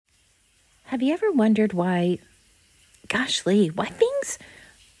Have you ever wondered why things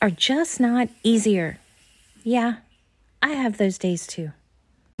are just not easier? Yeah, I have those days too.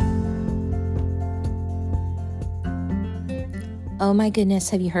 Oh my goodness,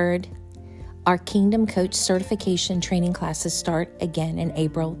 have you heard? Our Kingdom Coach certification training classes start again in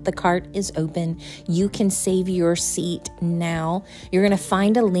April. The cart is open. You can save your seat now. You're going to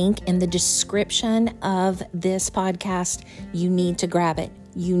find a link in the description of this podcast. You need to grab it.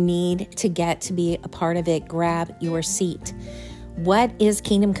 You need to get to be a part of it. Grab your seat. What is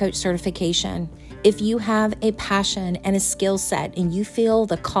Kingdom Coach certification? If you have a passion and a skill set and you feel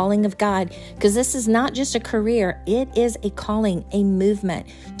the calling of God, because this is not just a career, it is a calling, a movement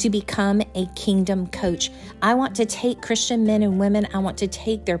to become a kingdom coach. I want to take Christian men and women, I want to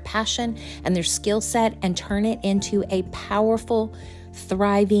take their passion and their skill set and turn it into a powerful,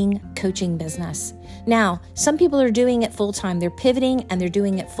 thriving coaching business. Now, some people are doing it full-time. They're pivoting and they're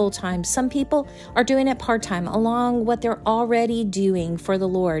doing it full-time. Some people are doing it part-time along what they're already doing for the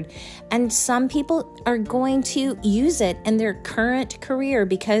Lord. And some people are going to use it in their current career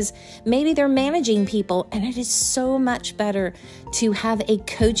because maybe they're managing people, and it is so much better to have a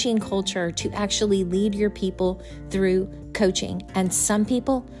coaching culture to actually lead your people through coaching. And some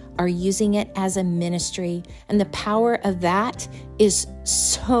people are using it as a ministry, and the power of that is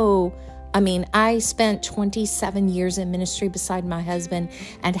I spent 27 years in ministry beside my husband,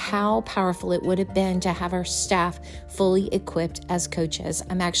 and how powerful it would have been to have our staff fully equipped as coaches.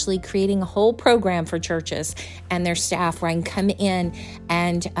 I'm actually creating a whole program for churches and their staff where I can come in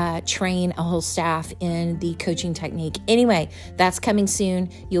and train a whole staff in the coaching technique. Anyway, that's coming soon.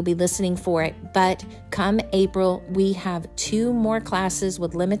 You'll be listening for it. But come April, we have 2 more classes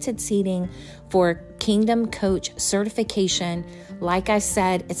with limited seating for Kingdom Coach certification. Like I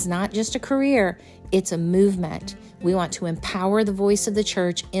said, it's not just a career, it's a movement. We want to empower the voice of the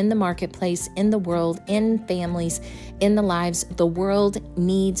church in the marketplace, in the world, in families, in the lives. The world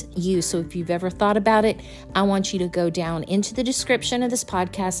needs you. So if you've ever thought about it, I want you to go down into the description of this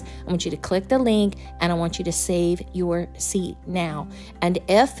podcast. I want you to click the link, and I want you to save your seat now. And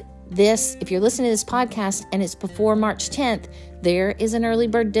if you're listening to this podcast and it's before March 10th, there is an early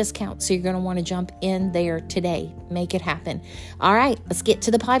bird discount. So you're going to want to jump in there today. Make it happen. All right, let's get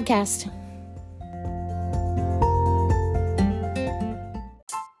to the podcast.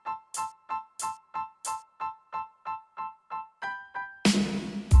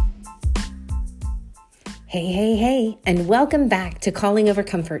 Hey, and welcome back to Calling Over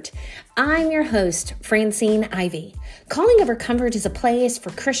Comfort. I'm your host, Francine Ivy. Calling Over Comfort is a place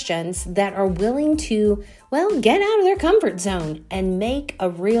for Christians that are willing to, get out of their comfort zone and make a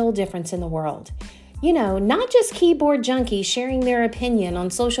real difference in the world. You know, not just keyboard junkies sharing their opinion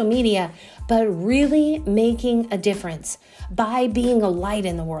on social media, but really making a difference by being a light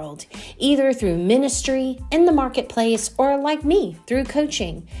in the world, either through ministry, in the marketplace, or like me, through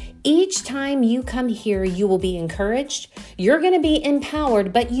coaching. Each time you come here, you will be encouraged, you're going to be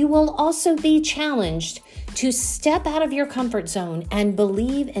empowered, but you will also be challenged to step out of your comfort zone and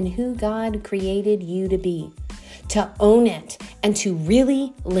believe in who God created you to be, to own it, and to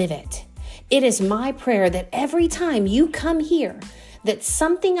really live it. It is my prayer that every time you come here, that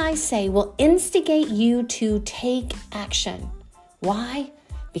something I say will instigate you to take action. Why?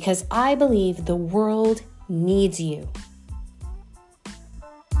 Because I believe the world needs you.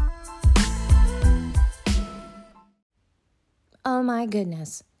 Oh my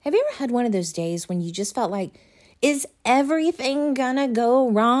goodness. Have you ever had one of those days when you just felt like, is everything gonna go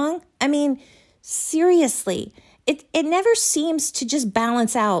wrong? Seriously. It never seems to just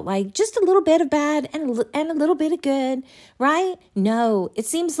balance out, like just a little bit of bad and a little bit of good, right? No, it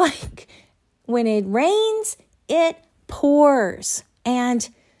seems like when it rains, it pours. And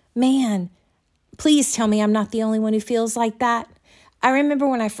man, please tell me I'm not the only one who feels like that. I remember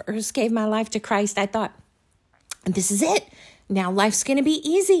when I first gave my life to Christ, I thought, this is it. Now life's going to be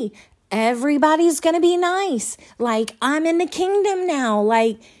easy. Everybody's going to be nice. Like I'm in the kingdom now.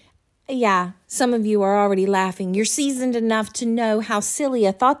 Yeah, some of you are already laughing. You're seasoned enough to know how silly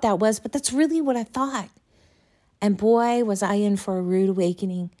I thought that was, but that's really what I thought. And boy, was I in for a rude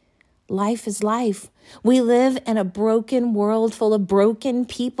awakening. Life is life. We live in a broken world full of broken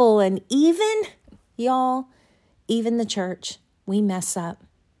people, and even the church, we mess up.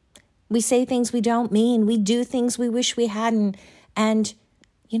 We say things we don't mean. We do things we wish we hadn't. And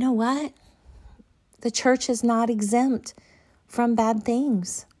you know what? The church is not exempt from bad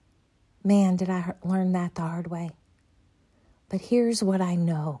things. Man, did I learn that the hard way. But here's what I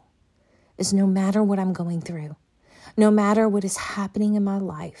know, is no matter what I'm going through, no matter what is happening in my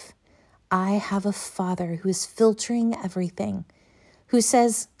life, I have a Father who is filtering everything, who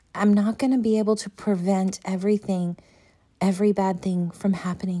says, I'm not going to be able to prevent every bad thing from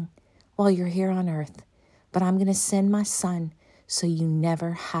happening while you're here on earth, but I'm going to send my son so you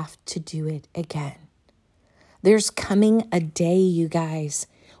never have to do it again. There's coming a day, you guys,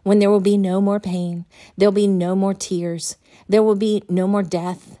 when there will be no more pain. There'll be no more tears. There will be no more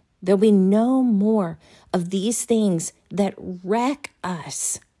death. There'll be no more of these things that wreck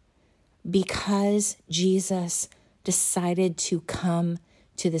us because Jesus decided to come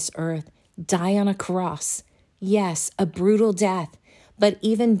to this earth, die on a cross. Yes, a brutal death, but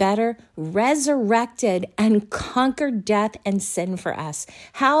even better, resurrected and conquered death and sin for us.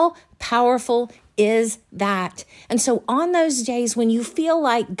 How powerful is that? And so on those days when you feel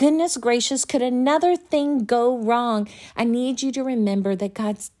like, goodness gracious, could another thing go wrong? I need you to remember that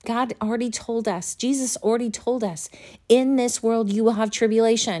God already told us, Jesus already told us, in this world you will have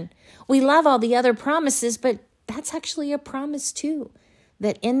tribulation. We love all the other promises, but that's actually a promise too,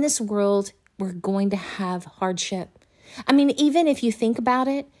 that in this world we're going to have hardship. I mean, even if you think about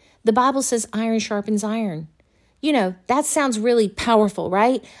it, the Bible says iron sharpens iron. You know, that sounds really powerful,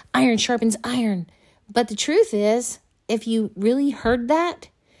 right? Iron sharpens iron. But the truth is, if you really heard that,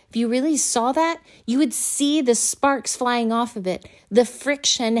 if you really saw that, you would see the sparks flying off of it, the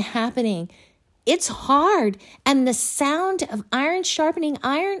friction happening. It's hard. And the sound of iron sharpening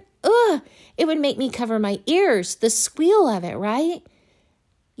iron, it would make me cover my ears, the squeal of it, right?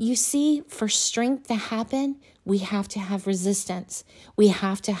 You see, for strength to happen, we have to have resistance. We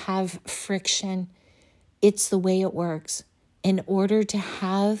have to have friction. It's the way it works. In order to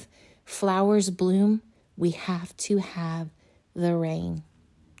have flowers bloom, we have to have the rain.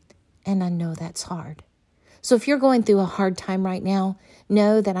 And I know that's hard. So if you're going through a hard time right now,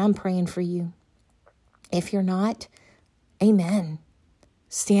 know that I'm praying for you. If you're not, amen.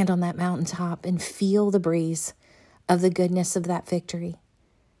 Stand on that mountaintop and feel the breeze of the goodness of that victory.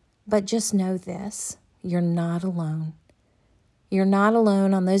 But just know this, you're not alone. You're not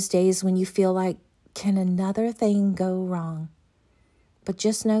alone on those days when you feel like, can another thing go wrong? But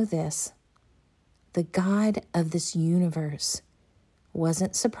just know this, the God of this universe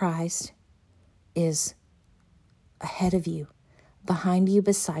wasn't surprised, is ahead of you, behind you,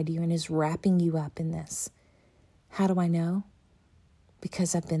 beside you, and is wrapping you up in this. How do I know?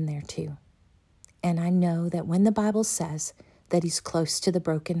 Because I've been there too. And I know that when the Bible says that he's close to the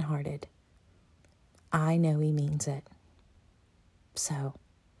brokenhearted, I know he means it. So,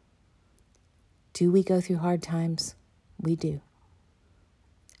 do we go through hard times? We do.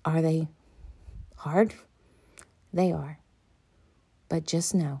 Are they hard? They are. But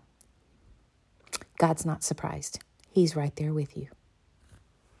just know, God's not surprised. He's right there with you.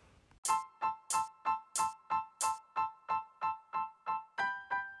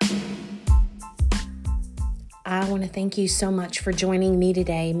 I want to thank you so much for joining me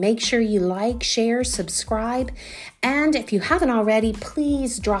today. Make sure you like, share, subscribe, and if you haven't already,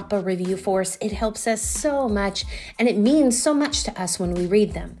 please drop a review for us. It helps us so much, and it means so much to us when we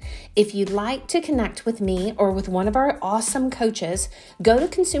read them. If you'd like to connect with me or with one of our awesome coaches, go to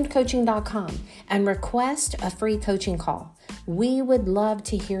consumedcoaching.com and request a free coaching call. We would love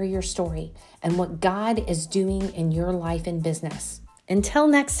to hear your story and what God is doing in your life and business. Until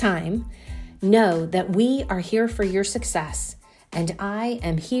next time, know that we are here for your success, and I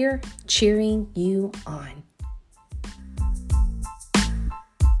am here cheering you on.